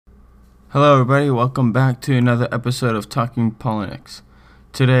Hello, everybody. Welcome back to another episode of Talking Politics.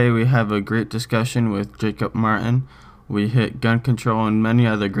 Today, we have a great discussion with Jacob Martin. We hit gun control and many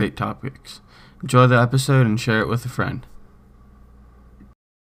other great topics. Enjoy the episode and share it with a friend.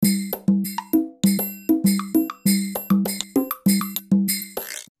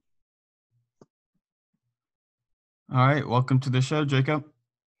 All right, welcome to the show, Jacob.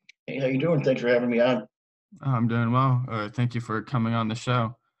 Hey, how you doing? Thanks for having me on. I'm doing well. Thank you for coming on the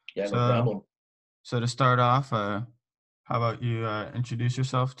show. Yeah, no So, problem. so to start off, how about you introduce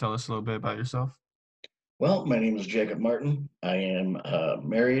yourself? Tell us a little bit about yourself. Well, my name is Jacob Martin. I am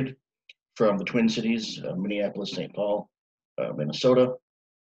married from the Twin Cities, Minneapolis, St. Paul, Minnesota.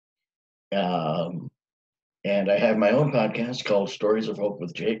 Um, and I have my own podcast called Stories of Hope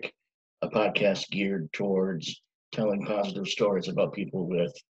with Jake, a podcast geared towards telling positive stories about people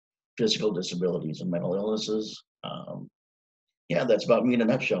with physical disabilities and mental illnesses. Yeah, that's about me in a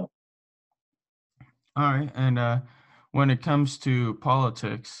nutshell. All right, and when it comes to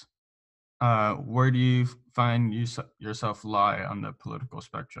politics, where do you find yourself lie on the political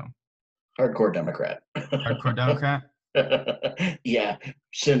spectrum? Hardcore Democrat. Hardcore Democrat? Yeah,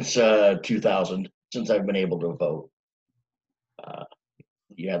 since 2000, since I've been able to vote. Uh,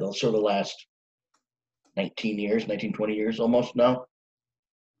 yeah, those sort of last 19 years, 19, 20 years almost now.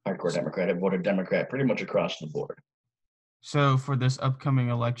 Hardcore Democrat. I've voted Democrat pretty much across the board. So for this upcoming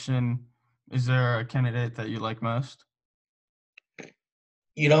election, is there a candidate that you like most?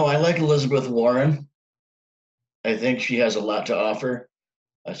 I like Elizabeth Warren. I think she has a lot to offer,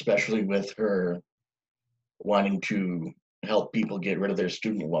 especially with her wanting to help people get rid of their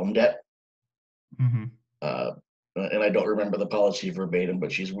student loan debt. Mm-hmm. Uh, and I don't remember the policy verbatim,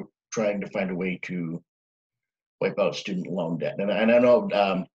 but she's trying to find a way to wipe out student loan debt. And I know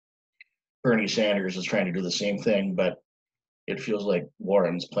Bernie Sanders is trying to do the same thing, but it feels like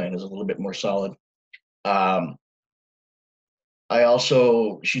Warren's plan is a little bit more solid. Um,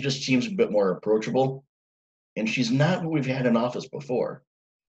 she just seems a bit more approachable, and she's not what we've had in office before.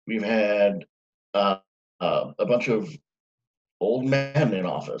 We've had uh, a bunch of old men in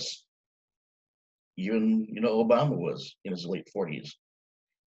office. Even, Obama was in his late 40s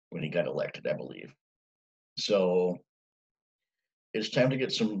when he got elected, I believe. So it's time to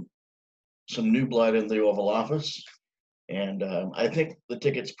get some new blood in the Oval Office, and I think the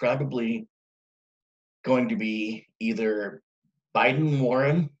ticket's probably going to be either Biden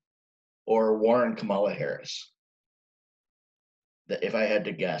Warren or Warren Kamala Harris. That if I had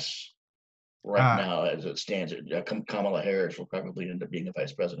to guess right Uh, now as it stands, Kamala Harris will probably end up being a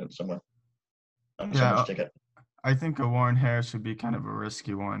vice president somewhere on yeah, someone's ticket. I think a Warren Harris would be kind of a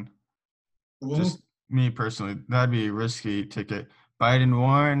risky one. Mm-hmm. Just me personally, that'd be a risky ticket. Biden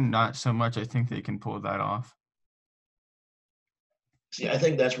Warren, not so much. I think they can pull that off. See, I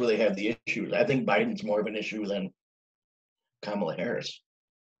think that's where they have the issues. I think Biden's more of an issue than Kamala Harris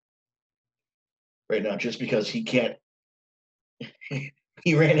right now, just because he can't.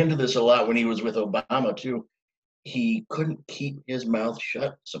 He ran into this a lot when he was with Obama too. He couldn't keep his mouth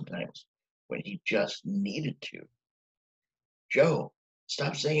shut sometimes when he just needed to. Joe,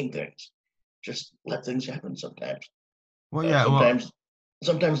 stop saying things. Just let things happen sometimes. Well, Uh, yeah, well, sometimes,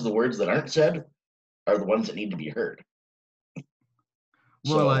 sometimes the words that aren't said are the ones that need to be heard. well,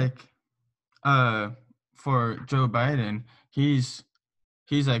 So, like, uh, for Joe Biden, he's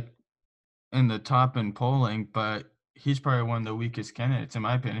he's like in the top in polling, but he's probably one of the weakest candidates in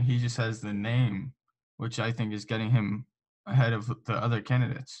my opinion. He just has the name, which I think is getting him ahead of the other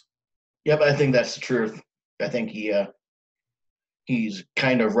candidates. yep, I think that's the truth. I think he's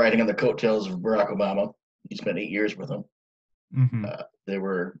kind of riding on the coattails of Barack Obama. He spent 8 years with him. Hmm. They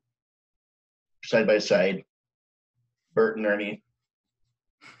were side by side. Bert and Ernie,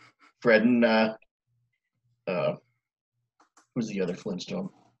 Fred and uh, who's the other Flintstone?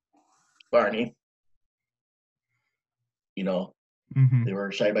 Barney. You know, they Hmm.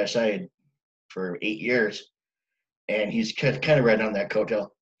 were side by side for 8 years, and he's kind of riding on that coattail.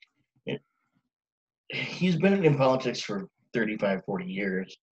 He's been in politics for 35, 40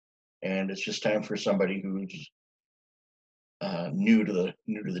 years, and it's just time for somebody who's new to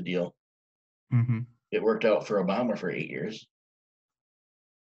the deal. Hmm. It worked out for Obama for 8 years.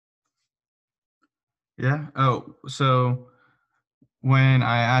 Yeah. Oh, so when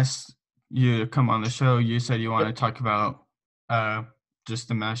I asked you to come on the show, you said you want Yep. to talk about uh, just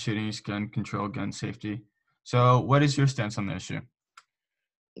the mass shootings, gun control, gun safety. So, what is your stance on the issue?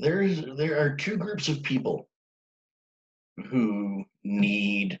 There are two groups of people who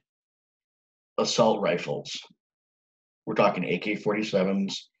need assault rifles. We're talking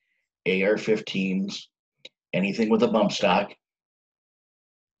AK-47s, AR-15s, anything with a bump stock.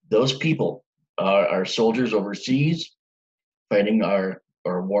 Those people are soldiers overseas fighting our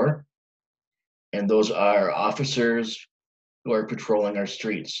war, and those are officers who are patrolling our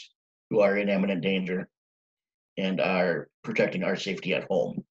streets, who are in imminent danger and are protecting our safety at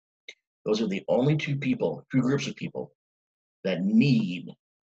home. Those are the only two groups of people that need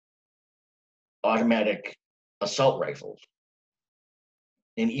automatic assault rifles.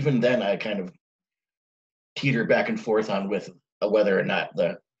 And even then, I kind of teeter back and forth on with whether or not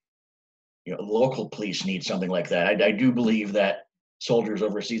the local police need something like that. I do believe that soldiers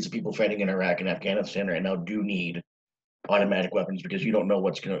overseas, the people fighting in Iraq and Afghanistan right now, do need automatic weapons because you don't know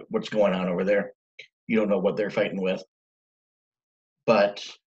what's going on over there. You don't know what they're fighting with. But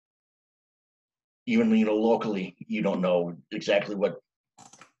even locally, you don't know exactly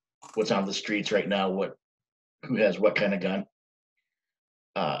what's on the streets right now, who has what kind of gun.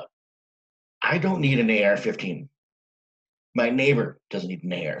 I don't need an AR-15. My neighbor doesn't need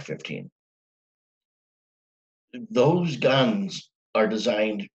an AR-15. Those guns are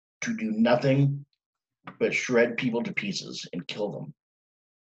designed to do nothing but shred people to pieces and kill them,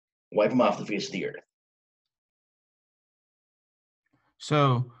 wipe them off the face of the earth.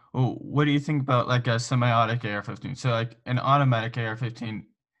 So, what do you think about like a semi-automatic AR-15? So, like an automatic AR-15,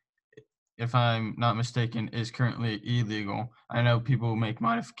 if I'm not mistaken, is currently illegal. I know people make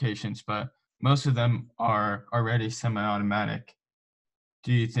modifications, but most of them are already semi-automatic.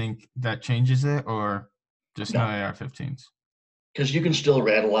 Do you think that changes it, or just no No, AR-15s? because you can still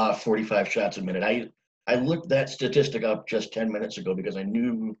rattle off 45 shots a minute. I looked that statistic up just 10 minutes ago because I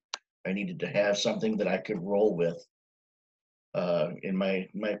knew I needed to have something that I could roll with in my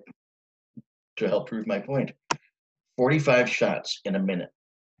to help prove my point. 45 shots in a minute.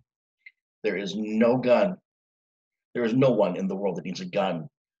 There is no gun. There is no one in the world that needs a gun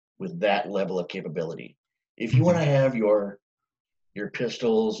with that level of capability. If you want to have your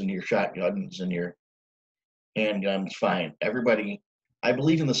pistols and your shotguns and your handguns, fine. Everybody, I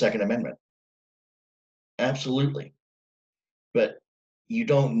believe in the Second Amendment. Absolutely. But you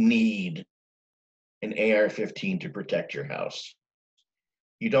don't need an AR-15 to protect your house.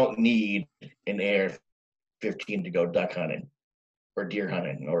 You don't need an AR-15 to go duck hunting or deer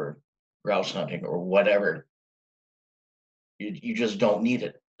hunting or grouse hunting or whatever. You just don't need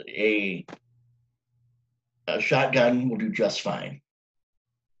it. A shotgun will do just fine.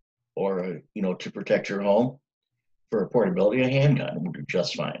 Or, to protect your home for portability, a handgun will do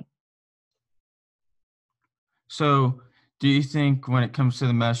just fine. So, do you think when it comes to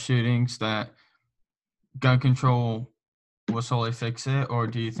the mass shootings that gun control will solely fix it, or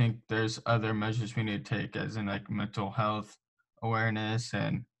do you think there's other measures we need to take, as in like mental health awareness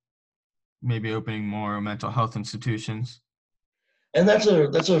and maybe opening more mental health institutions? And that's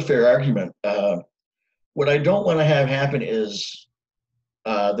a fair argument. What I don't want to have happen is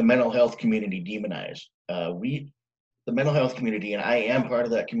the mental health community demonized. The mental health community, and I am part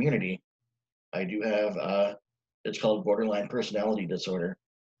of that community. I do have it's called borderline personality disorder.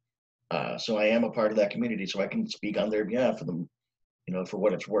 So I am a part of that community, so I can speak on their behalf for them, for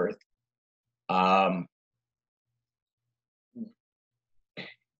what it's worth. I'm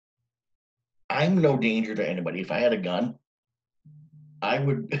no danger to anybody. If I had a gun, I'd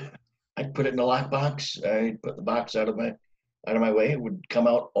put it in a lockbox. I'd put the box out of my way. It would come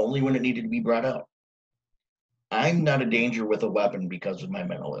out only when it needed to be brought out. I'm not a danger with a weapon because of my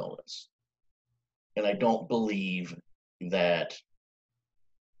mental illness. And I don't believe that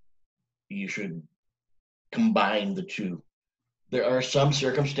you should combine the two. There are some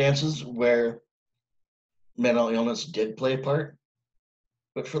circumstances where mental illness did play a part,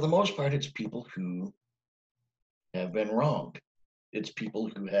 but for the most part, it's people who have been wronged. It's people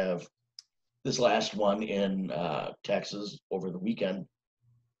who have, this last one in Texas over the weekend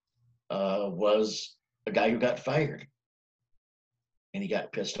was a guy who got fired, and he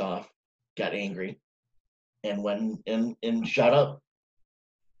got pissed off, got angry, and went and shot up.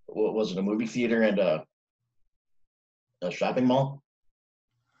 What was it? A movie theater and a shopping mall?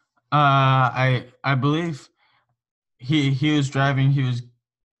 I believe he was driving, he was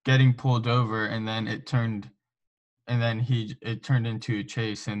getting pulled over, and then it turned into a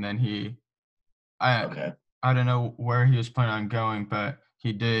chase, and then I Okay, I don't know where he was planning on going, but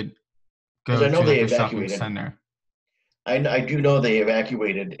he did because go I know to they like a shopping evacuated. center. I do know they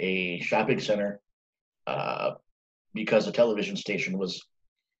evacuated a shopping center uh, because a television station was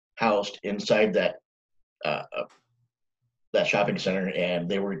housed inside uh, that shopping center, and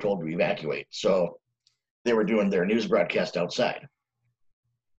they were told to evacuate. So they were doing their news broadcast outside,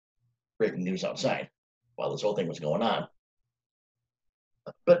 breaking news outside, while this whole thing was going on.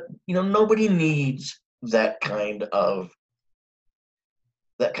 But nobody needs that kind of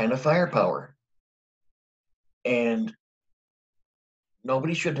that kind of firepower. And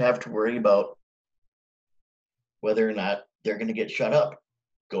nobody should have to worry about whether or not they're going to get shut up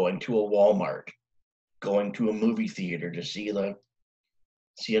going to a Walmart, going to a movie theater to see a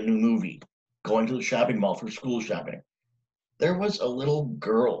new movie, going to the shopping mall for school shopping. There was a little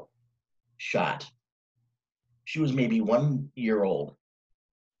girl shot. She was maybe 1 year old.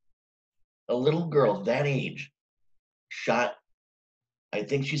 A little girl that age shot. I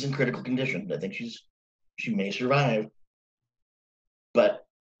think she's in critical condition. I think she may survive. But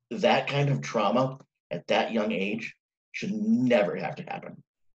that kind of trauma at that young age should never have to happen.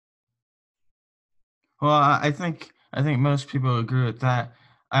 Well, I think most people agree with that.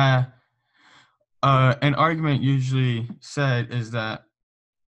 Uh, an argument usually said is that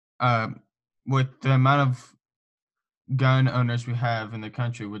uh, with the amount of gun owners we have in the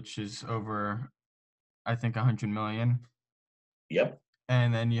country, which is over, I think, 100 million, Yep.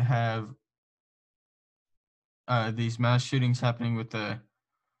 and then you have these mass shootings happening with the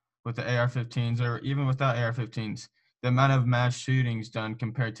AR-15s, or even without AR-15s, the amount of mass shootings done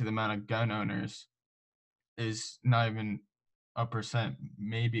compared to the amount of gun owners is not even a percent,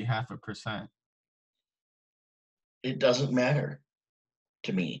 maybe half a percent. It doesn't matter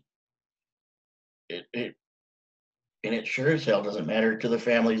to me. It and it sure as hell doesn't matter to the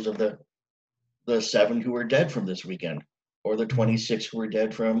families of the 7 who were dead from this weekend, or the Mhm. 26 who were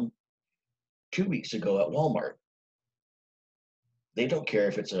dead from 2 weeks ago at Walmart. They don't care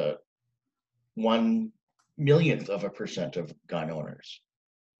if it's a 1/1,000,000th of a percent of gun owners.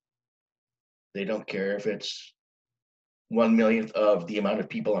 They don't care if it's 1/1,000,000th of the amount of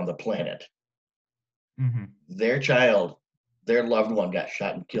people on the planet. Mhm. Their child, their loved one got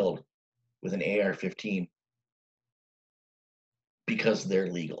shot and killed with an AR-15 because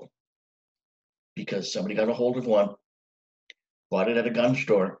they're legal. Because somebody got a hold of one, bought it at a gun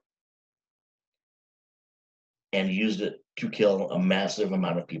store, and used it to kill a massive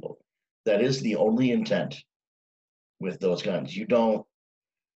amount of people. That is the only intent with those guns. You don't,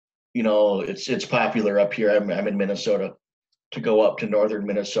 it's popular up here. I'm in Minnesota, to go up to northern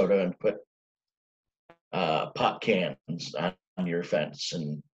Minnesota and put pop cans on your fence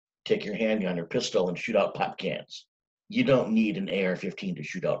and take your handgun or pistol and shoot out pop cans. You don't need an AR-15 to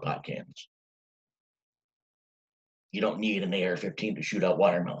shoot out pop cans. You don't need an AR-15 to shoot out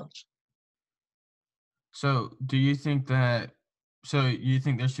watermelons. So, do you think that? So, you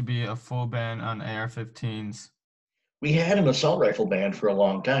think there should be a full ban on AR-15s? We had an assault rifle ban for a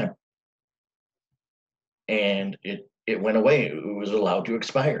long time, and it went away. It was allowed to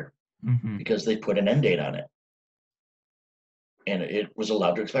expire Mm-hmm. because they put an end date on it, and it was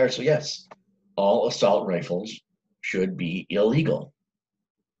allowed to expire. So yes, all assault rifles should be illegal,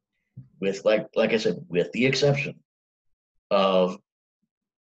 with like I said, with the exception of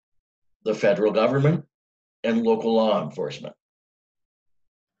the federal government and local law enforcement.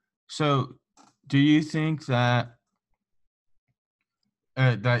 So, do you think that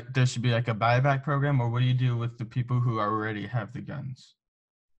that there should be like a buyback program, or what do you do with the people who already have the guns?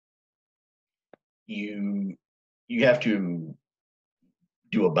 You have to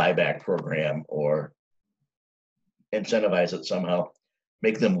do a buyback program or incentivize it somehow,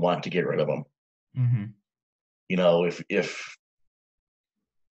 make them want to get rid of them. Mm-hmm. If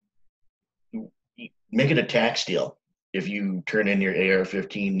make it a tax deal. If you turn in your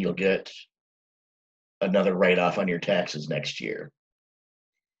AR-15, you'll get another write-off on your taxes next year.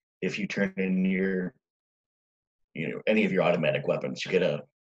 If you turn in any of your automatic weapons, you get a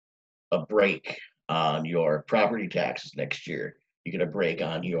break on your property taxes next year. You get a break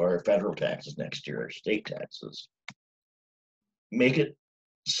on your federal taxes next year, or state taxes. Make it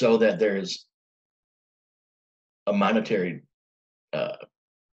so that there's a monetary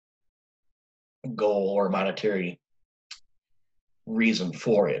goal or monetary reason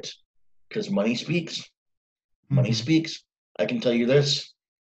for it, because money speaks. Money Mm-hmm. speaks. I can tell you this: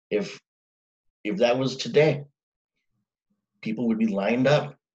 if that was today, people would be lined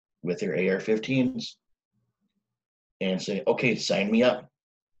up with their AR-15s and say, "Okay, sign me up."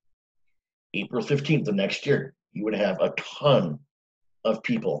 April 15th of next year, you would have a ton of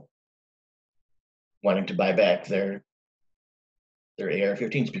people wanting to buy back their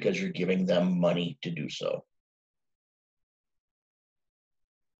AR-15s because you're giving them money to do so.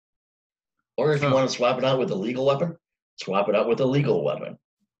 Or if you So, want to swap it out with a legal weapon, swap it out with a legal weapon.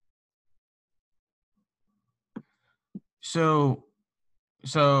 so,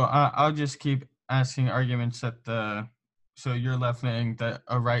 I'll just keep asking arguments that so you're left leaning that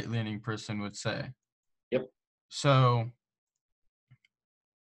a right leaning person would say. Yep. So,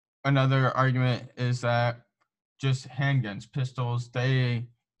 another argument is that just handguns, pistols, they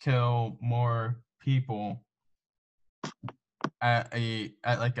kill more people at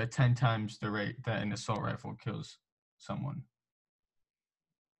like a 10 times the rate that an assault rifle kills someone.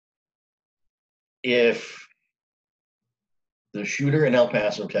 If the shooter in El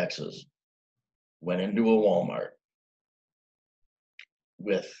Paso, Texas, went into a Walmart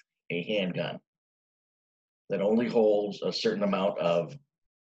with a handgun that only holds a certain amount of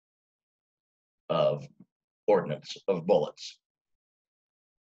ordnance, of bullets,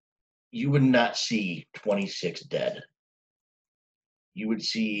 you would not see 26 dead. You would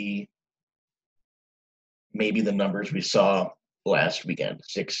see maybe the numbers we saw last weekend,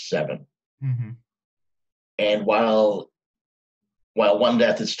 6, 7. Mm-hmm. And while one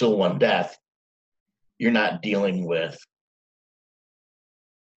death is still one death, you're not dealing with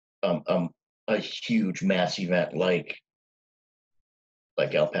a huge mass event like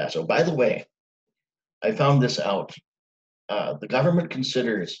El Paso. By the way, I found this out. The government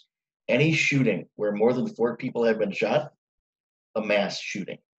considers any shooting where more than 4 people have been shot a mass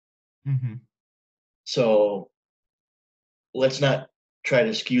shooting. Mm-hmm. So let's not try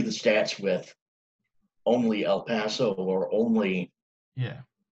to skew the stats with only El Paso or only Yeah.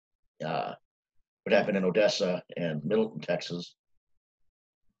 what happened in Odessa and Middleton, Texas,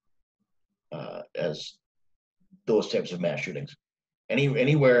 as those types of mass shootings.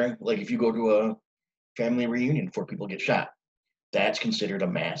 Anywhere, like if you go to a family reunion before people get shot, that's considered a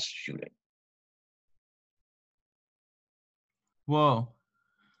mass shooting. Well,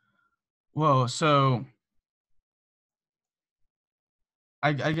 so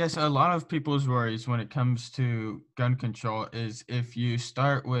I guess a lot of people's worries when it comes to gun control is if you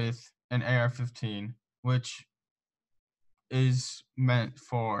start with an AR-15, which is meant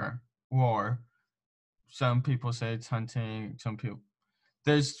for war. Some people say it's hunting. Some people,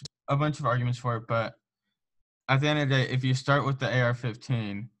 there's a bunch of arguments for it, but at the end of the day, if you start with the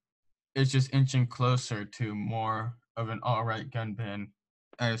AR-15, it's just inching closer to more of an all-right gun ban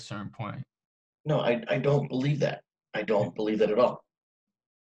at a certain point. No, I don't believe that. I don't believe that at all.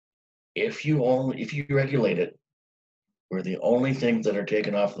 If you regulate it, where the only things that are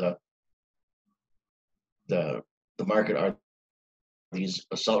taken off the market are these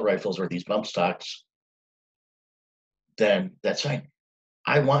assault rifles or these bump stocks, then that's fine.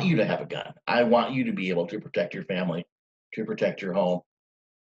 I want you to have a gun. I want you to be able to protect your family, to protect your home.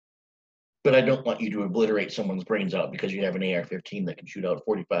 But I don't want you to obliterate someone's brains out because you have an AR-15 that can shoot out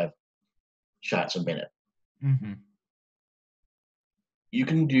 45 shots a minute. Mm-hmm.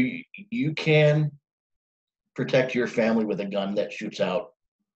 You can protect your family with a gun that shoots out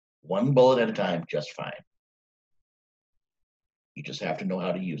one bullet at a time just fine. You just have to know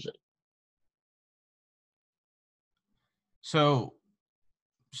how to use it. So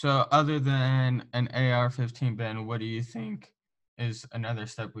other than an AR-15 ban, what do you think is another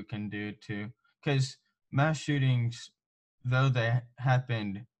step we can do to, because mass shootings, though they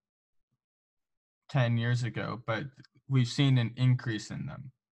happened 10 years ago, but we've seen an increase in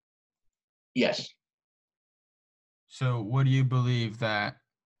them. Yes. So what do you believe that,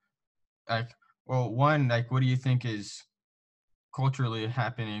 like, well, one, like, what do you think is culturally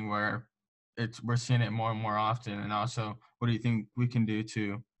happening where we're seeing it more and more often? And also, what do you think we can do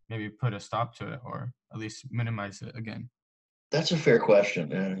to maybe put a stop to it or at least minimize it again? That's a fair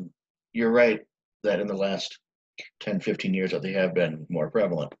question. And you're right that in the last 10, 15 years that they have been more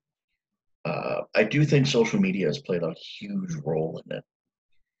prevalent. I do think social media has played a huge role in it.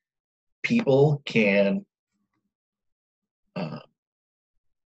 People can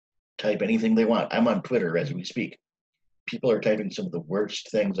type anything they want. I'm on Twitter as we speak. People are typing some of the worst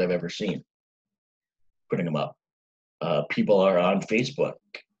things I've ever seen, putting them up. People are on Facebook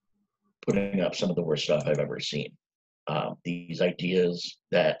putting up some of the worst stuff I've ever seen. These ideas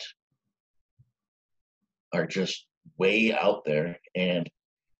that are just way out there and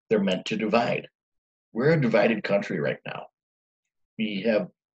they're meant to divide. We're a divided country right now. We have,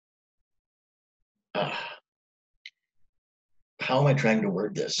 how am I trying to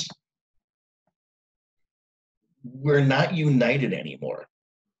word this? We're not united anymore.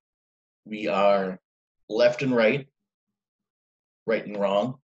 We are left and right and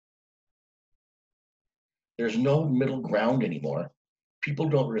wrong. There's no middle ground anymore. People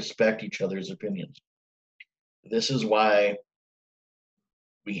don't respect each other's opinions. This is why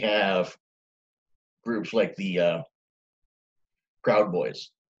we have groups like the Proud Boys.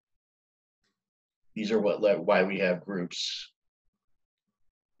 These are why we have groups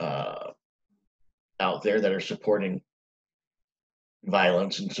out there that are supporting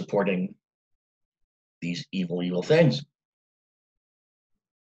violence and supporting these evil things.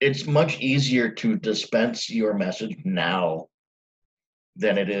 it's much easier to dispense your message now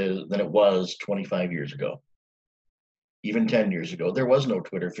than it was 25 years ago, even 10 years ago. There was no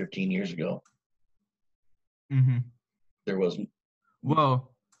Twitter 15 years ago. Mm-hmm. There wasn't.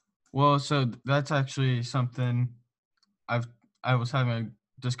 Well, so that's actually something I've I was having a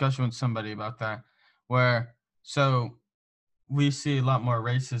discussion with somebody about that, where so we see a lot more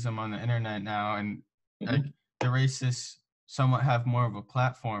racism on the internet now, and like Mhm. the racists somewhat have more of a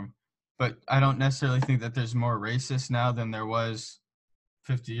platform, but I don't necessarily think that there's more racists now than there was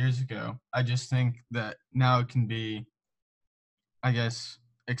 50 years ago. I just think that now it can be, I guess,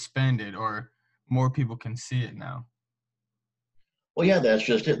 expanded, or more people can see it now. Well, yeah, that's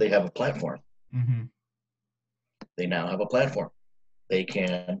just it. They have a platform. Mm-hmm. They now have a platform. They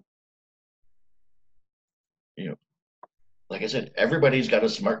can, you know, like I said, everybody's got a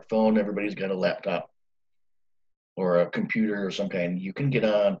smartphone, everybody's got a laptop or a computer or some kind. You can get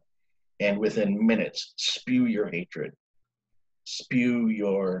on and within minutes spew your hatred, spew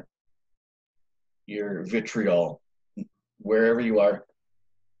your vitriol wherever you are,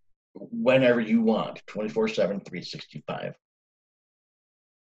 whenever you want, 24/7, 365.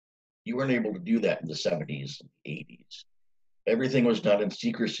 You weren't able to do that in the 70s and 80s. Everything was done in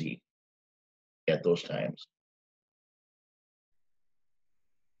secrecy at those times.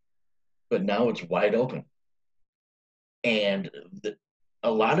 But now it's wide open. And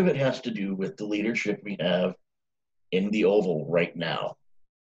a lot of it has to do with the leadership we have in the Oval right now.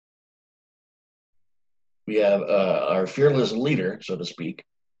 We have our fearless leader, so to speak,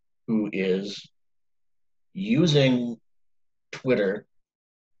 who is using Twitter,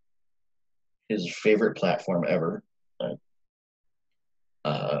 his favorite platform ever,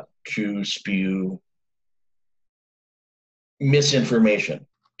 to spew misinformation,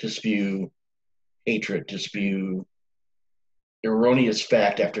 to spew hatred, to spew erroneous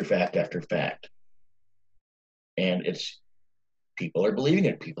fact after fact after fact. And it's people are believing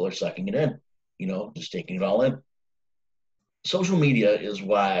it, people are sucking it in, just taking it all in. Social media is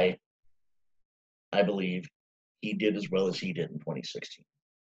why I believe he did as well as he did in 2016.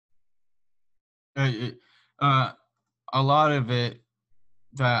 Uh, a lot of it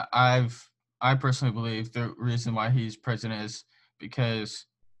that I personally believe the reason why he's president is because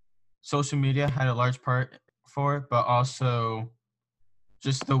social media had a large part for it, but also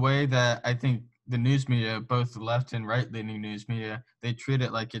just the way that I think the news media, both the left and right leaning news media, they treat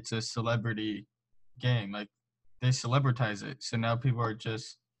it like it's a celebrity game. Like they celebritize it. So now people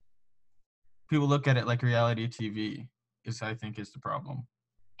look at it like reality TV is, I think, is the problem.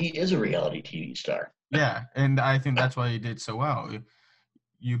 He is a reality TV star. Yeah. And I think that's why he did so well.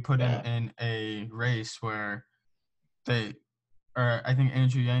 You put him Yeah. in a race where they, or I think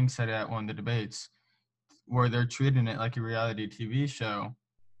Andrew Yang said it at one of the debates, where they're treating it like a reality TV show.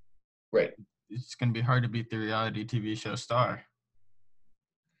 Right. It's going to be hard to beat the reality TV show star.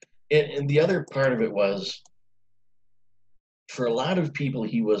 And the other part of it was, for a lot of people,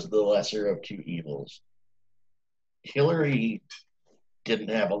 he was the lesser of two evils. Hillary didn't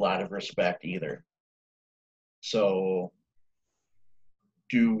have a lot of respect either. So,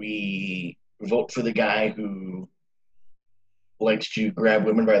 do we vote for the guy who likes to grab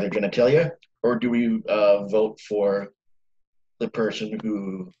women by their genitalia, or do we vote for the person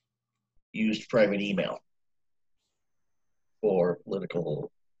who used private email for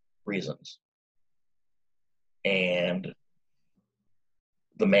political reasons? And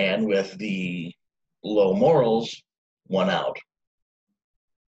the man with the low morals won out.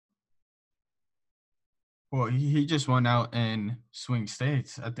 Well, he just won out in swing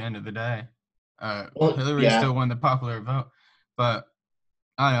states at the end of the day. Well, Hillary yeah, still won the popular vote, but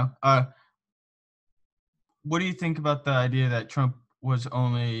I don't know. What do you think about the idea that Trump was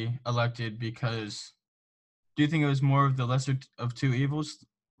only elected because? Do you think it was more of the lesser of two evils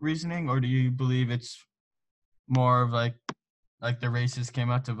reasoning, or do you believe it's more of like the racists came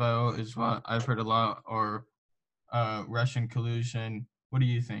out to vote is what I've heard a lot, or Russian collusion? What do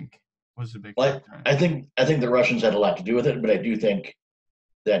you think was the big like factor? I think the Russians had a lot to do with it, but I do think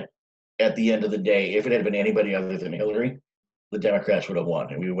that at the end of the day, if it had been anybody other than Hillary, the Democrats would have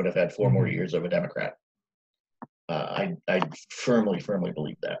won, and we would have had 4 more Mm-hmm. years of a Democrat. I firmly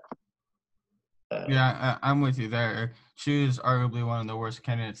believe that. Yeah, I'm with you there. She was arguably one of the worst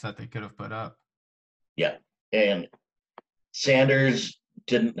candidates that they could have put up. Yeah, and Sanders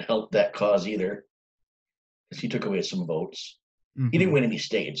didn't help that cause either because he took away some votes. He Mm-hmm. didn't win any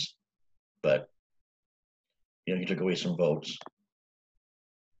states, but he took away some votes.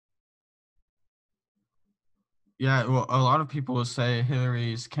 Yeah, well, a lot of people will say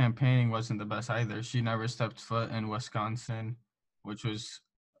Hillary's campaigning wasn't the best either. She never stepped foot in Wisconsin, which was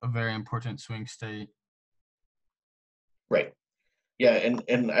a very important swing state. Right. Yeah,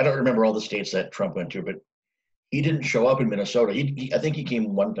 and I don't remember all the states that Trump went to, but he didn't show up in Minnesota. I think he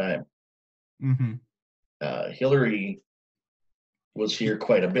came one time. Mm-hmm. Hillary was here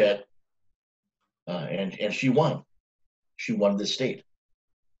quite a bit, and she won. She won this state.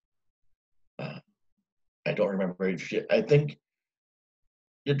 I don't remember if I think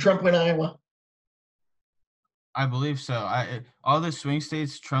did Trump win Iowa? I believe so. All the swing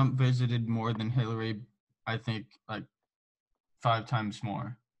states Trump visited more than Hillary. I think like 5 times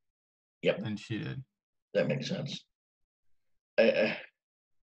more Yep, than she did. that makes sense. I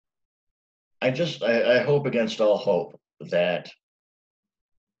I hope against all hope that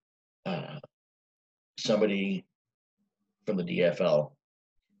uh, somebody from the DFL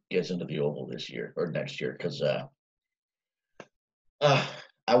gets into the Oval this year or next year because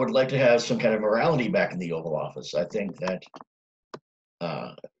I would like to have some kind of morality back in the Oval Office. I think that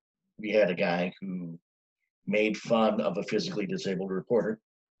uh, we had a guy who made fun of a physically disabled reporter.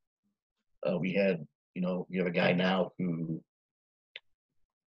 We had, we have a guy now who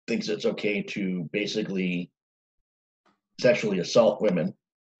thinks it's okay to basically sexually assault women.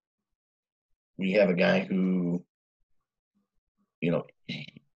 We have a guy who, you know,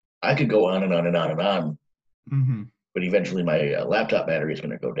 I could go on and on and on and on, Mm-hmm. but eventually my laptop battery is going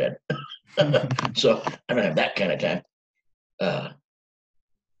to go dead. So I don't have that kind of time. Uh,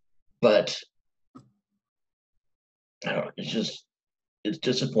 but I don't know. It's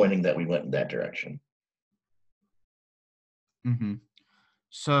disappointing that we went in that direction. Mm-hmm.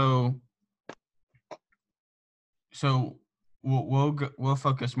 So we'll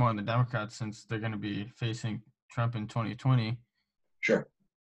focus more on the Democrats since they're going to be facing Trump in 2020. Sure.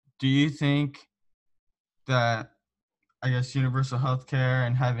 Do you think that, I guess, universal health care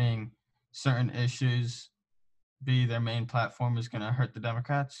and having certain issues be their main platform is going to hurt the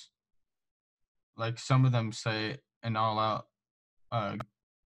Democrats? Like some of them say an all-out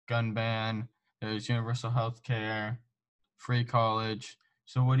gun ban, there's universal health care, free college.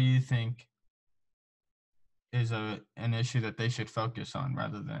 So what do you think is an issue that they should focus on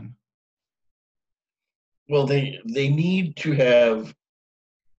rather than? Well, they need to have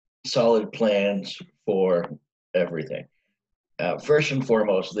solid plans for everything. First and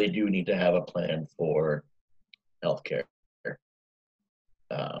foremost, they do need to have a plan for healthcare.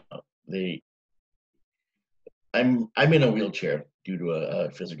 Uh, they, I'm in a wheelchair due to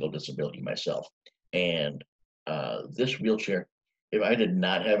a physical disability myself, and this wheelchair, if I did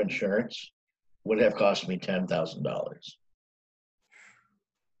not have insurance, would have cost me $10,000.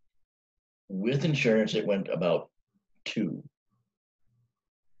 With insurance, it went about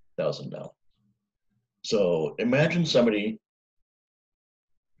 $2,000. So imagine somebody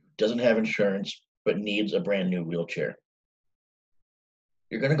doesn't have insurance but needs a brand new wheelchair.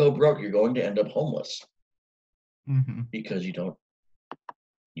 You're going to go broke. You're going to end up homeless Mm-hmm. because you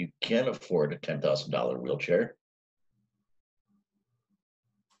can't afford a $10,000 wheelchair.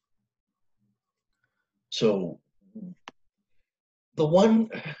 So the one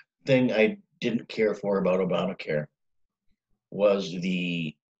thing I didn't care for about Obamacare was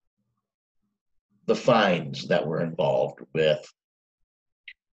the fines that were involved with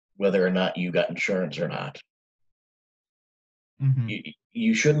whether or not you got insurance or not. Mm-hmm.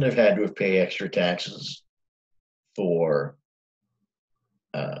 You shouldn't have had to have paid extra taxes for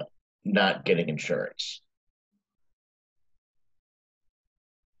uh, not getting insurance.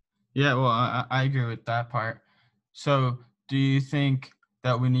 Yeah, well, I agree with that part. So, do you think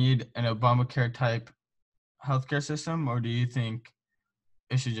that we need an Obamacare type healthcare system, or do you think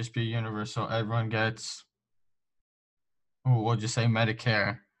it should just be universal? Everyone gets, we'll just say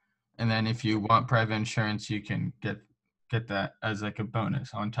Medicare, and then if you want private insurance, you can get that as like a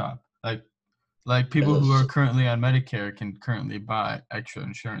bonus on top. Like people who are As currently on Medicare can currently buy extra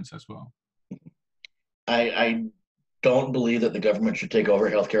insurance as well. I don't believe that the government should take over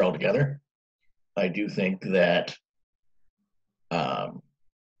healthcare altogether. I do think that um,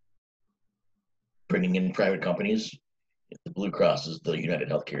 bringing in private companies, the Blue Crosses, the United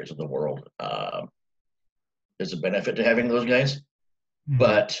Healthcares of the world, there's a benefit to having those guys. Mm-hmm.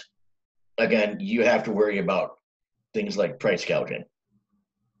 But again, you have to worry about things like price gouging.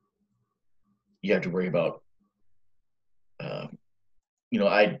 You have to worry about, um,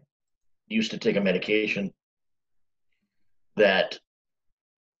 I used to take a medication that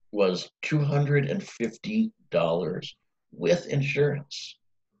was $250 with insurance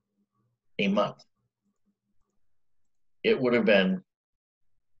a month. It would have been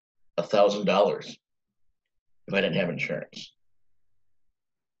 $1,000 if I didn't have insurance.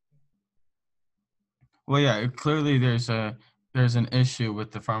 Well, yeah, clearly there's there's an issue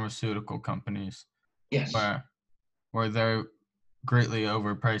with the pharmaceutical companies Yes, where they're greatly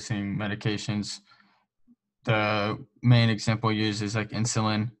overpricing medications. The main example used is like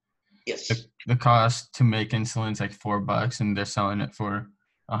insulin. yes, The cost to make insulin is like $4, and they're selling it for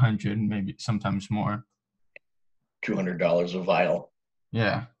 100, maybe sometimes more. $200 a vial.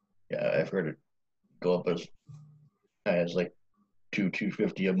 Yeah. Yeah, I've heard it go up as high as like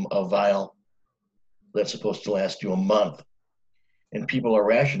 250 a vial. That's supposed to last you a month, and people are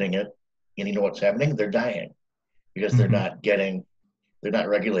rationing it. And you know what's happening? They're dying because Hmm. they're not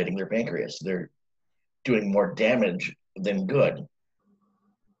regulating their pancreas. They're doing more damage than good.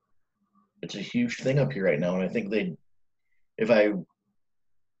 It's a huge thing up here right now, and I think if I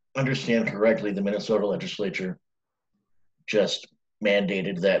understand correctly, the Minnesota legislature just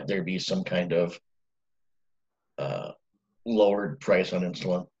mandated that there be some kind of uh, lowered price on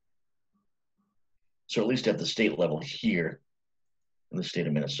insulin. So at least at the state level here in the state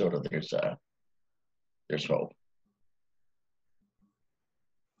of Minnesota, there's hope.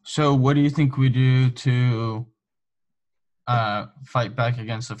 So, what do you think we do to fight back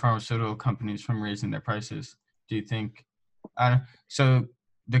against the pharmaceutical companies from raising their prices? Do you think? So,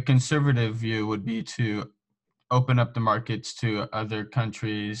 the conservative view would be to open up the markets to other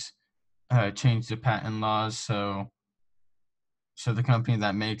countries, change the patent laws, so the company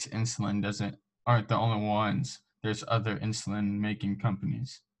that makes insulin doesn't aren't the only ones. There's other insulin making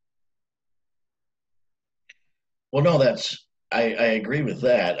companies. Well, no, I agree with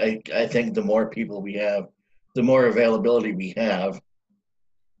that. I think the more people we have, the more availability we have,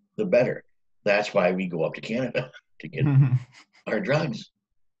 the better. That's why we go up to Canada to get our drugs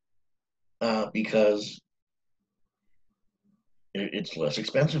because it's less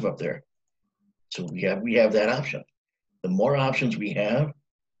expensive up there. So we have that option. The more options we have,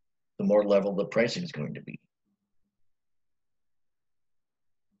 the more level the pricing is going to be.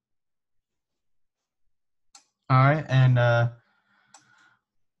 All right, and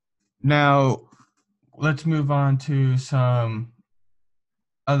now let's move on to some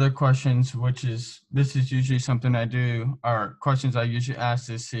other questions, which is this is usually something I do, or questions I usually ask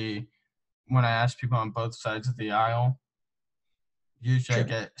to see when I ask people on both sides of the aisle. Usually I Sure.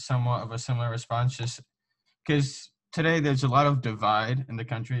 get somewhat of a similar response, just because today there's a lot of divide in the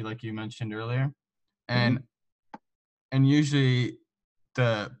country, like you mentioned earlier, Mm-hmm. and usually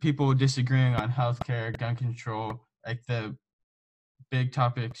the people disagreeing on healthcare, gun control, like the big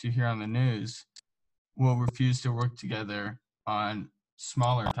topics you hear on the news, will refuse to work together on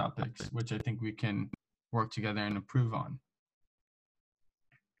smaller topics, which I think we can work together and improve on.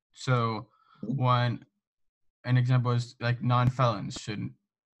 So, one an example is like non-felons shouldn't,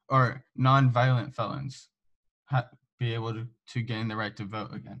 or non-violent felons be able to gain the right to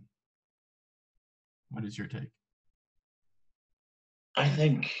vote again. What is your take? I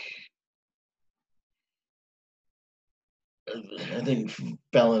think I think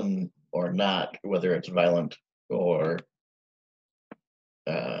felon or not, whether it's violent or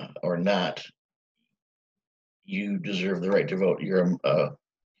not, you deserve the right to vote. You're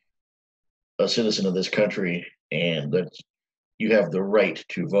a citizen of this country, and that you have the right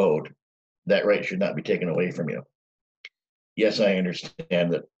to vote. That right should not be taken away from you. Yes, I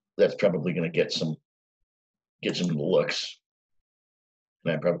understand that that's probably going to get some looks,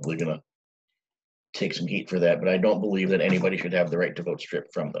 and I'm probably going to take some heat for that. But I don't believe that anybody should have the right to vote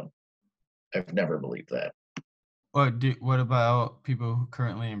stripped from them. I've never believed that. What about people who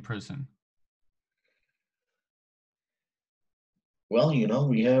currently in prison? Well,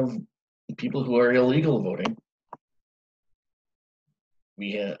 we have people who are illegal voting.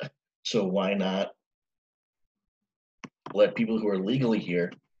 We have, so why not let people who are legally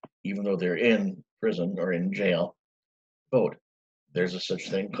here, even though they're in prison or in jail, vote? There's a such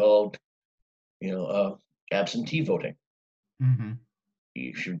thing called, absentee voting. Mm-hmm.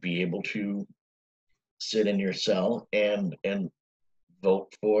 You should be able to sit in your cell and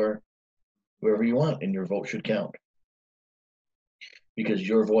vote for whoever you want, and your vote should count because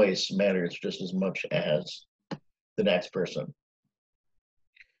your voice matters just as much as the next person.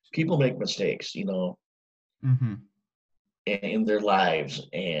 People make mistakes, Mm-hmm. in their lives,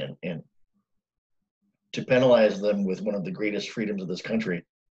 and to penalize them with one of the greatest freedoms of this country,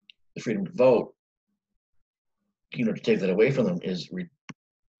 the freedom to vote, to take that away from them is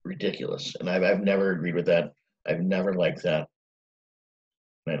ridiculous. And I've never agreed with that. I've never liked that,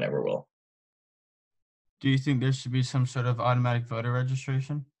 and I never will. Do you think there should be some sort of automatic voter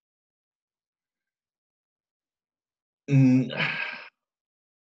registration? Mm,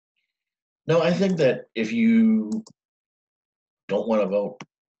 no, I think that if you don't want to vote,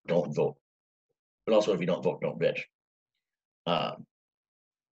 don't vote. But also, if you don't vote, don't bitch. Um,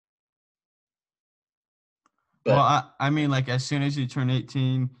 Well, but I mean, like as soon as you turn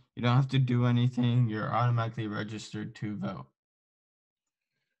 18, you don't have to do anything. You're automatically registered to vote.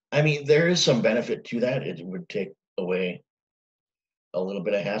 I mean, there is some benefit to that. It would take away a little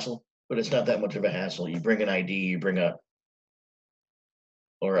bit of hassle, but it's not that much of a hassle. You bring an ID, you bring a,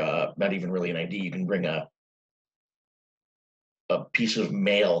 or not even really an ID. You can bring a piece of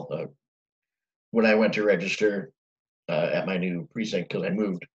mail. When I went to register at my new precinct, because I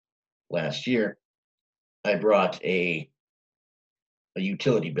moved last year, I brought a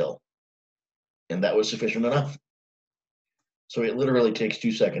utility bill, and that was sufficient enough. So it literally takes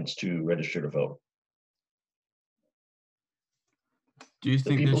 2 seconds to register to vote. Do you The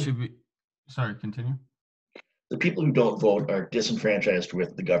think there people, should be? Sorry, continue. the people who don't vote are disenfranchised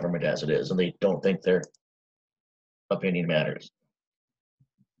with the government as it is, and they don't think their opinion matters.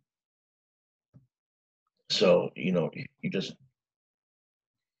 So you just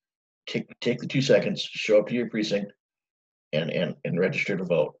take the 2 seconds, show up to your precinct, and register to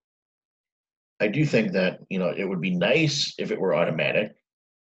vote. I do think that it would be nice if it were automatic,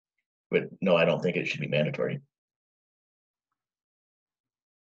 but no, I don't think it should be mandatory.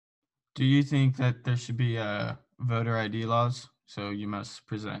 Do you think that there should be voter ID laws? So you must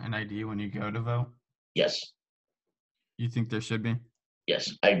present an ID when you go to vote. Yes, You think there should be?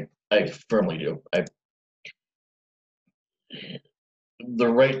 yes, I firmly do. The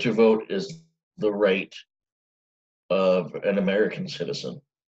right to vote is the right of an American citizen.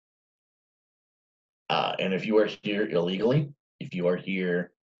 And if you are here illegally, if you are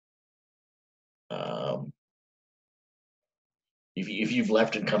here, um, if you've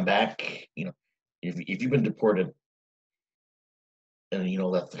left and come back, if you've been deported and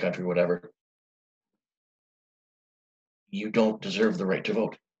left the country, whatever, you don't deserve the right to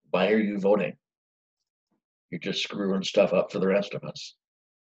vote. Why are you voting? You're just screwing stuff up for the rest of us.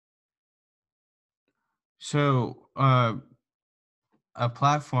 So a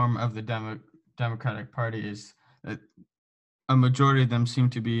platform of the Democratic Party is that a majority of them seem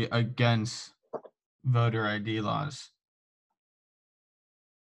to be against voter ID laws.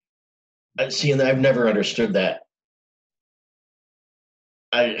 I see, and I've never understood that.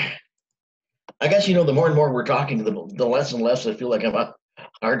 I I guess the more and more we're talking, the less and less I feel like I'm a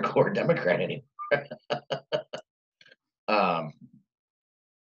hardcore Democrat anymore. um,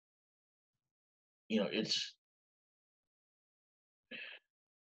 it's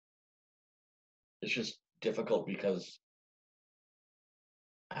just difficult because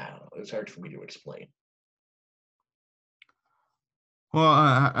I don't know. It's hard for me to explain. Well,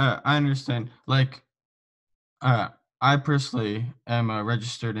 I understand. Like, uh, I personally am a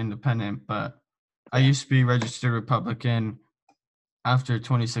registered independent, but I Yeah, used to be registered Republican. After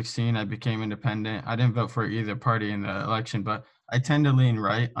 2016, I became independent. I didn't vote for either party in the election, but I tend to lean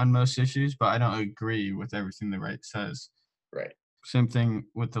right on most issues, but I don't agree with everything the right says. right, Same thing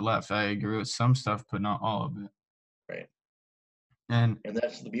with the left. I agree with some stuff, but not all of it. right. And And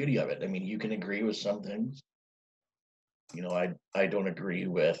that's the beauty of it. I mean, you can agree with some things. I don't agree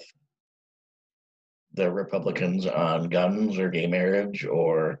with the Republicans on guns or gay marriage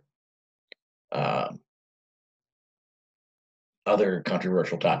or um, other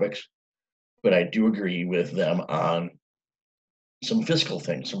controversial topics, but I do agree with them on some fiscal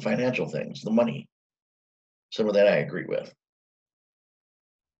things, some financial things, the money. Some of that I agree with.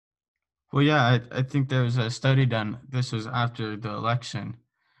 well, yeah, I think there was a study done. This was after the election,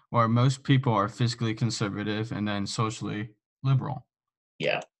 where most people are fiscally conservative and then socially liberal.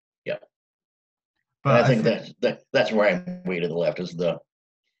 Yeah, yeah. And But I I think feel, that's where I'm way to the left is the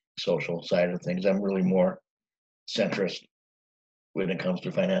social side of things. I'm really more centrist when it comes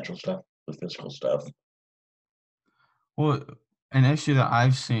to financial stuff, the fiscal stuff. well, an issue that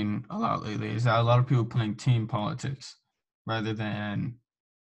I've seen a lot lately is that a lot of people playing team politics rather than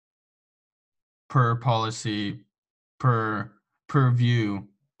per policy, per per view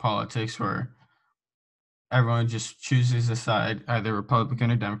politics, where everyone just chooses a side, either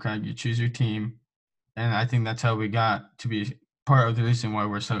Republican or Democrat. You choose your team, and I think that's how we got to be part of the reason why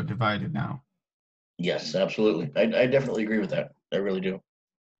we're so divided now. Yes, absolutely. I definitely agree with that. I really do.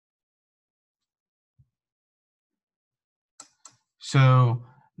 So,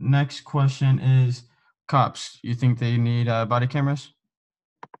 next question is cops. You think they need body cameras?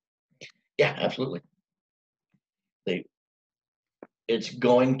 Yeah, absolutely. They It's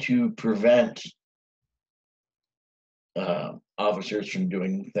going to prevent officers from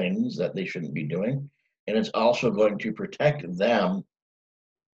doing things that they shouldn't be doing, and it's also going to protect them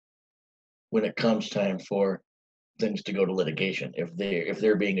when it comes time for things to go to litigation. If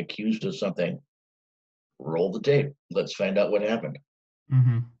they're being accused of something roll the tape. Let's find out what happened.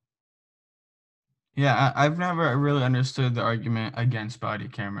 Mm-hmm. Yeah, I've never really understood the argument against body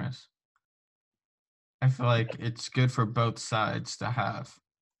cameras. I feel like it's good for both sides to have.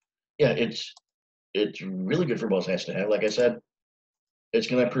 Yeah, it's really good for both sides to have. Like I said, it's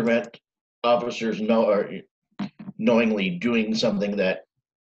going to prevent officers knowingly doing something that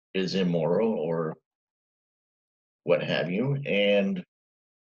is immoral or what have you. And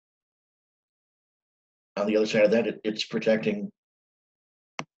on the other side of that, it's protecting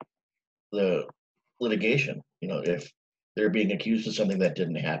the litigation. If they're being accused of something that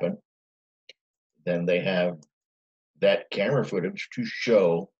didn't happen, then they have that camera footage to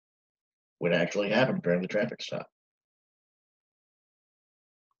show what actually happened during the traffic stop.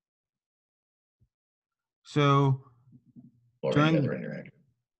 So Or any during other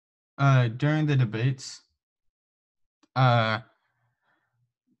interaction. during the debates, uh,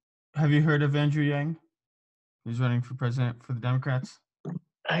 have you heard of Andrew Yang? He's running for president for the Democrats.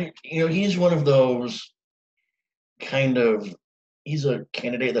 He's one of those kind of, he's a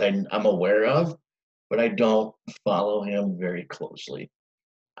candidate that I'm aware of, but I don't follow him very closely.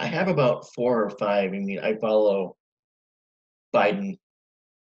 I have about 4 or 5. I mean, I follow Biden,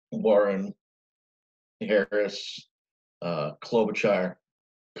 Warren, Harris, Klobuchar,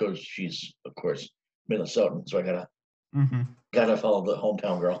 because she's, of course, Minnesotan, so I Mm-hmm. gotta follow the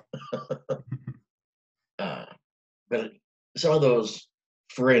hometown girl. But some of those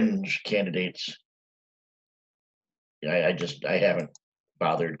fringe candidates, I haven't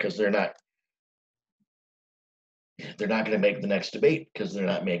bothered because they're not going to make the next debate because they're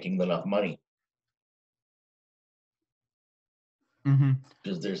not making enough money. Mm-hmm.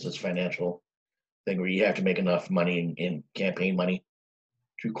 Because there's this financial thing where you have to make enough money in campaign money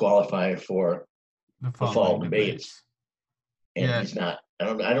to qualify for The the fall following debates. debates. And Yeah. he's not. I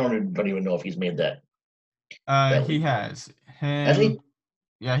don't even know if he's made that He leap. has Has he? him.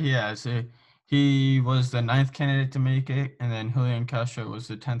 Yeah, he has. He was the ninth candidate to make it, and then Julian Castro was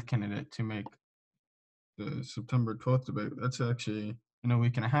the 10th candidate to make the September 12th debate. That's actually in a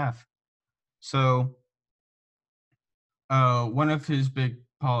week and a half. So, one of his big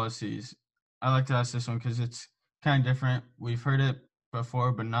policies, I like to ask this one because it's kind of different. We've heard it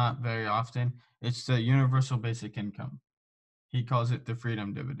before, but not very often. It's the universal basic income. He calls it the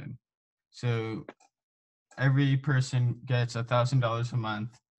freedom dividend. So every person gets $1,000 a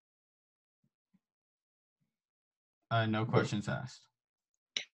month, no Where, questions asked.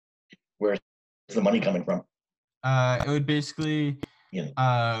 where's the money coming from? It would basically You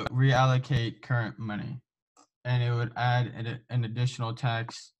know, reallocate current money, and it would add an additional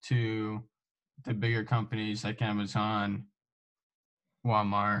tax to the bigger companies like Amazon,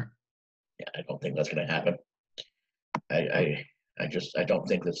 Walmart. yeah, I don't think that's going to happen. I don't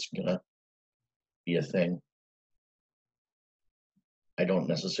think that's going to be a thing. I don't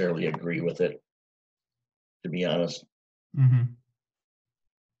necessarily agree with it, to be honest. Mm-hmm.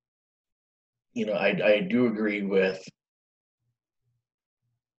 I do agree with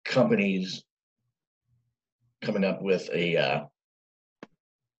companies coming up with a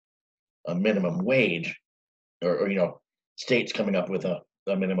minimum wage, or states coming up with a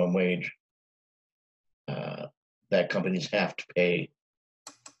minimum wage uh, that companies have to pay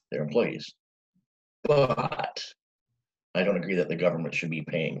their employees. But I don't agree that the government should be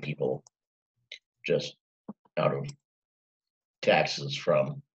paying people just out of taxes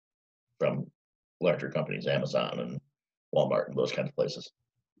from larger companies, Amazon and Walmart and those kinds of places.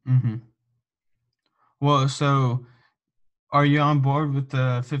 Mm-hmm. Well, so are you on board with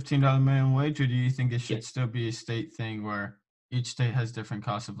the $15 minimum wage, or do you think it Yeah. should still be a state thing where each state has different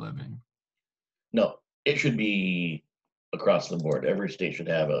costs of living? No, it should be across the board. Every state should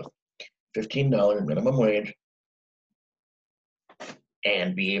have a $15 minimum wage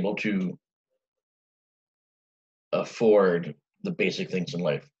and be able to afford the basic things in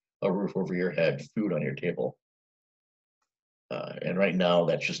life: a roof over your head, food on your table. And right now,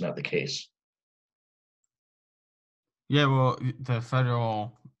 that's just not the case. Yeah, well, the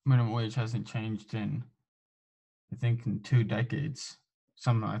federal minimum wage hasn't changed in, I think, in 2 decades,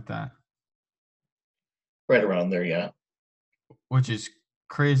 something like that, Right around there, yeah. which is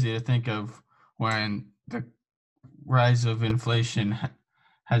crazy to think of when the rise of inflation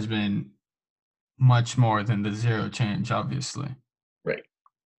has been much more than the zero change, obviously. Right.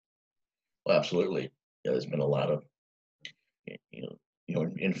 Well, absolutely. Yeah, there's been a lot of, you know,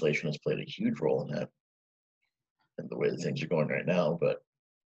 inflation has played a huge role in that and the way that things are going right now. But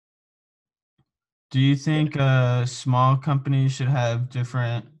Do you yeah, think small companies should have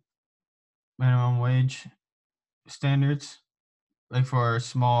different minimum wage standards? like for a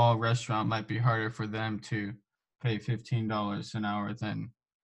small restaurant, might be harder for them to pay $15 an hour than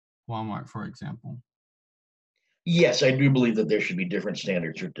Walmart, for example. Yes, I do believe that there should be different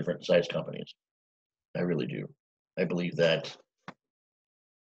standards for different size companies. I really do. I believe that,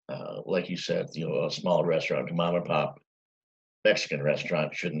 like you said, a small restaurant, a mom and pop Mexican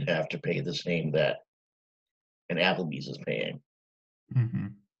restaurant shouldn't have to pay the same that an Applebee's is paying. Hmm.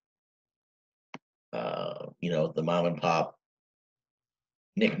 The mom and pop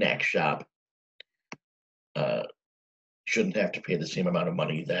knickknack shop uh, shouldn't have to pay the same amount of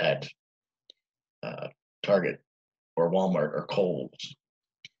money that uh, Target or Walmart or Kohl's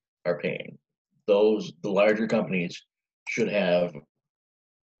are paying. The larger companies should have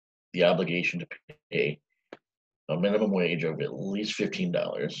the obligation to pay a minimum wage of at least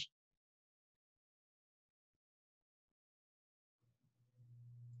 $15.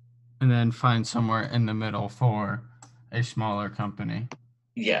 And then find somewhere in the middle for a smaller company.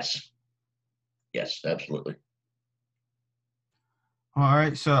 Yes, yes, absolutely. All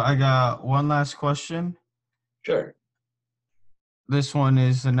right, so I got one last question. Sure. This one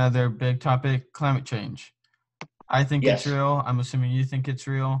is another big topic, climate change. I think it's Yes. real. I'm assuming you think it's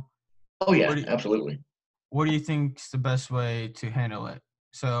real. Oh What yeah, do you, absolutely. what do you think's the best way to handle it?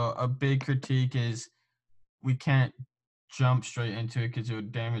 So a big critique is we can't jump straight into it because it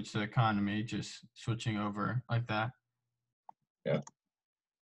would damage the economy just switching over like that. Yeah.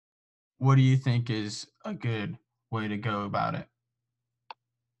 What do you think is a good way to go about it?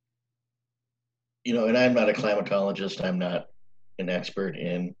 And I'm not a climatologist. I'm not an expert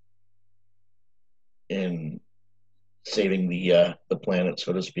in saving the planet,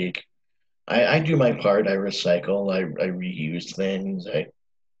 so to speak. I do my part. I recycle. I reuse things.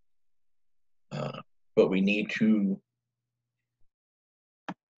 Uh, but we need to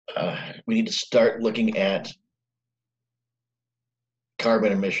start looking at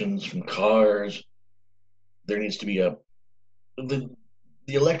carbon emissions from cars. There needs to be the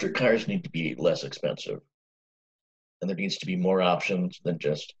the electric cars need to be less expensive, and there needs to be more options than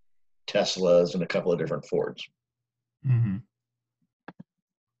just Teslas and a couple of different Fords. Hmm.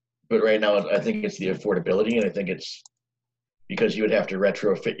 But right now, I think it's the affordability, and I think it's because you would have to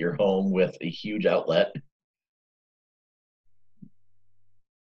retrofit your home with a huge outlet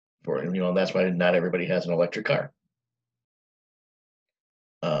and that's why not everybody has an electric car.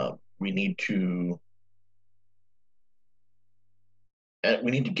 We need to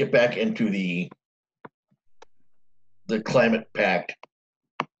get back into the climate pact,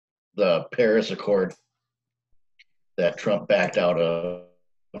 the Paris Accord that Trump backed out of,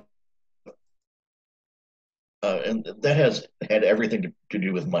 and that has had everything to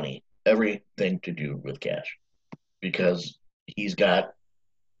do with money, everything to do with cash, because he's got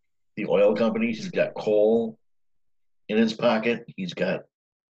the oil companies, he's got coal in his pocket, he's got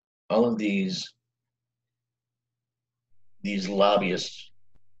all of these lobbyists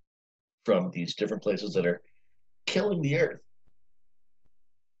from these different places that are killing the earth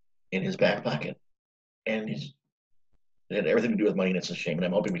in his back pocket, and it had everything to do with money, and it's a shame. And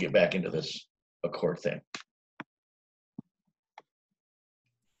I'm hoping we get back into this Accord thing.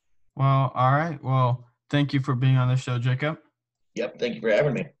 Well, all right. Well, thank you for being on the show, Jacob. Yep. Thank you for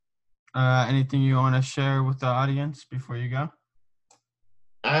having me. Anything you want to share with the audience before you go?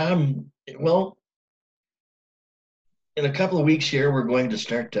 Well, in a couple of weeks here, we're going to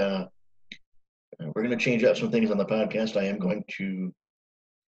start. We're going to change up some things on the podcast. I am going to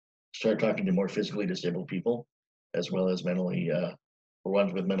start talking to more physically disabled people, as well as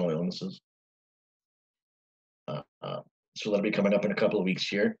ones with mental illnesses. So that'll be coming up in a couple of weeks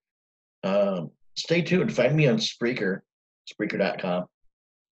here. Stay tuned. Find me on Spreaker, Spreaker.com.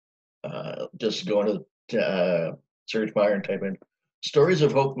 Just go into the search bar and type in "Stories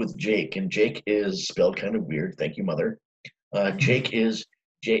of Hope with Jake," and Jake is spelled kind of weird. Thank you, Mother. Jake is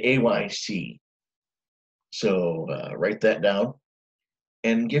Jayc. So write that down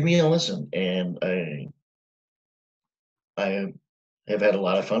and give me a listen. And I have had a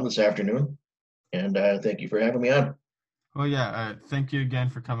lot of fun this afternoon, and thank you for having me on. Well, yeah. Thank you again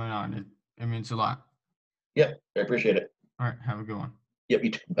for coming on. It means a lot. Yep, I appreciate it. All right. Have a good one. Yep,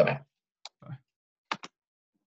 you too. Bye bye.